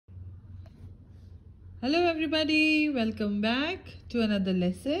Hello everybody, welcome back to another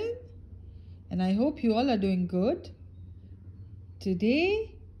lesson and I hope you all are doing good.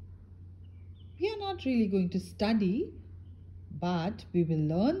 Today we are not really going to study, but we will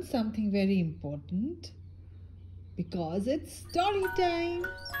learn something very important because it's story time.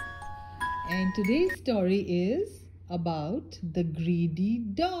 And today's story is about the greedy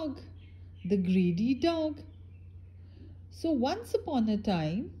dog. The greedy dog. So once upon a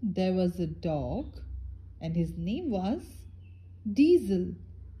time there was a dog and his name was Diesel.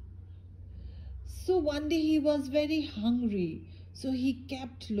 So one day he was very hungry, so he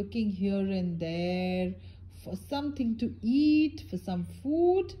kept looking here and there for something to eat, for some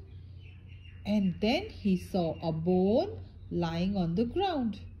food, and then he saw a bone lying on the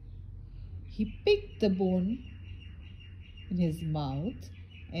ground. He picked the bone in his mouth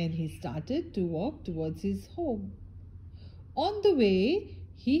and he started to walk towards his home. On the way,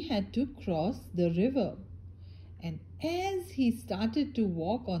 he had to cross the river. And as he started to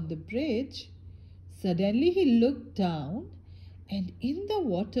walk on the bridge, suddenly he looked down and in the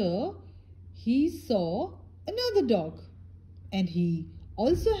water he saw another dog and he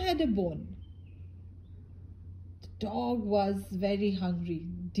also had a bone. The dog was very hungry.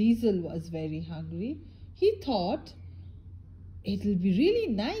 Diesel was very hungry. He thought, it'll be really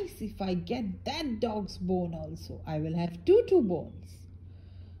nice if I get that dog's bone also. I will have two bones.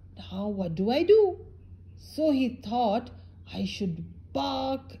 Now what do I do? So he thought I should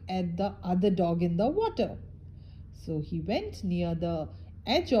bark at the other dog in the water. So he went near the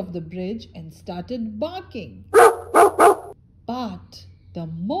edge of the bridge and started barking. But the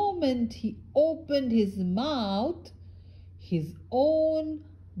moment he opened his mouth, his own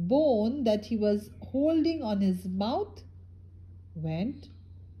bone that he was holding on his mouth went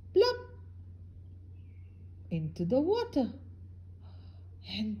plop into the water.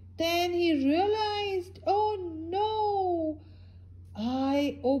 And then he realized, oh no,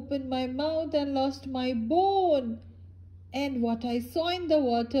 I opened my mouth and lost my bone. And what I saw in the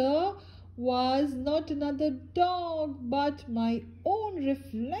water was not another dog, but my own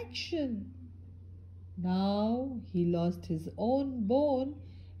reflection. Now he lost his own bone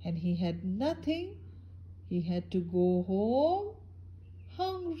and he had nothing. He had to go home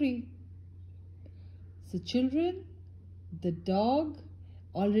hungry. So children, the dog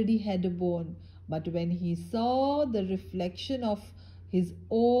already had a bone, but when he saw the reflection of his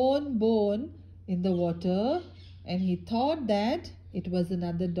own bone in the water and he thought that it was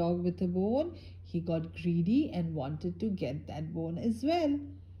another dog with a bone, he got greedy and wanted to get that bone as well.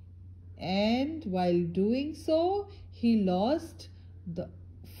 And while doing so, he lost the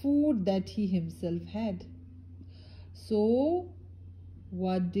food that he himself had. So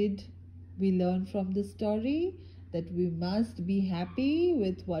what did we learn from the story? That we must be happy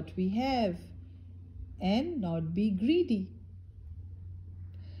with what we have and not be greedy.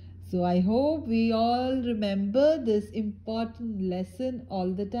 So I hope we all remember this important lesson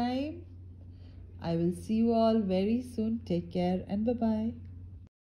all the time. I will see you all very soon. Take care and bye-bye.